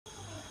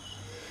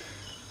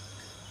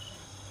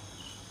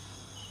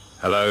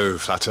Hello,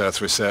 Flat Earth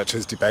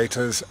researchers,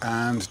 debaters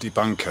and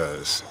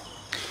debunkers.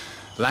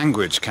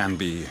 Language can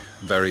be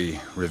very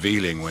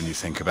revealing when you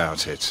think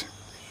about it.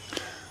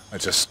 I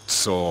just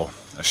saw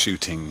a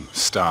shooting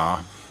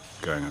star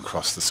going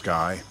across the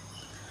sky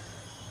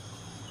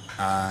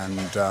and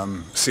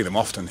see them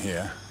often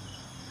here,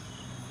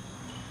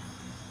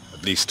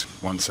 at least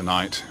once a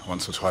night,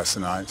 once or twice a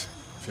night,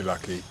 if you're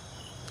lucky.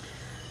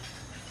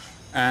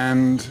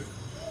 And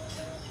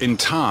in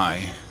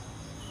Thai,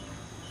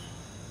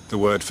 the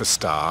word for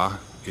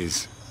star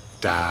is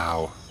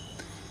dao,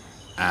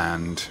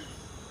 and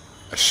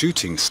a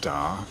shooting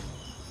star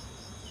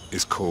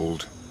is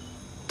called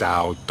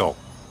dao dok,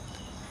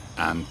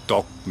 and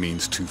dok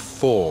means to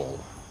fall.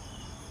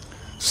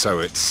 So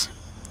it's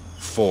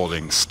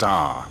falling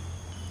star,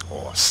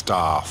 or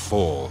star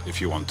fall if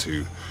you want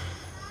to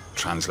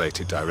translate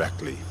it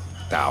directly,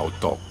 dao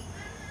dok.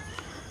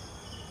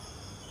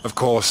 Of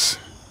course,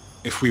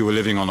 if we were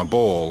living on a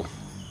ball,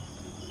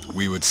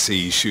 we would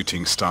see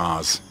shooting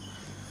stars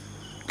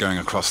going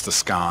across the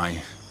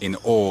sky in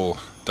all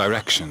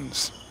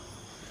directions.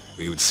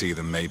 We would see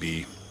them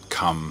maybe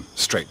come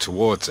straight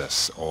towards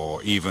us,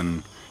 or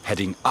even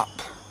heading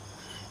up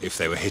if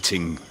they were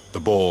hitting the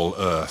ball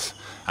Earth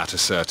at a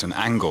certain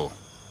angle.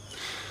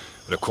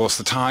 But of course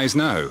the Thais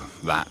know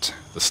that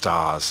the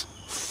stars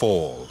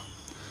fall.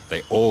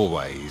 They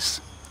always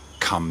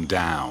come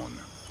down,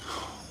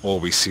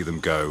 or we see them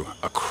go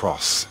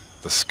across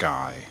the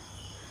sky.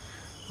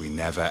 We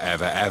never,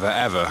 ever, ever,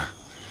 ever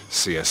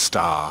see a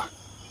star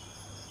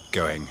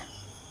going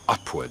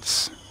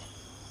upwards.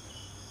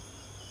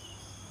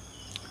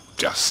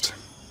 Just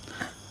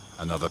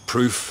another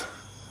proof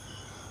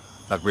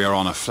that we are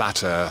on a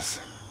flat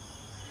Earth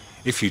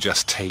if you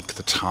just take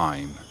the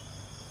time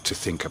to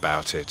think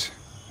about it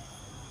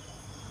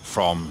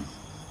from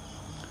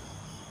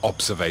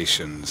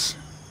observations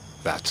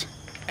that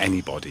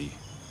anybody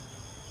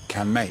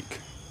can make.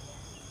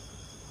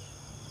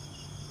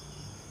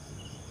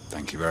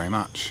 Thank you very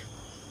much.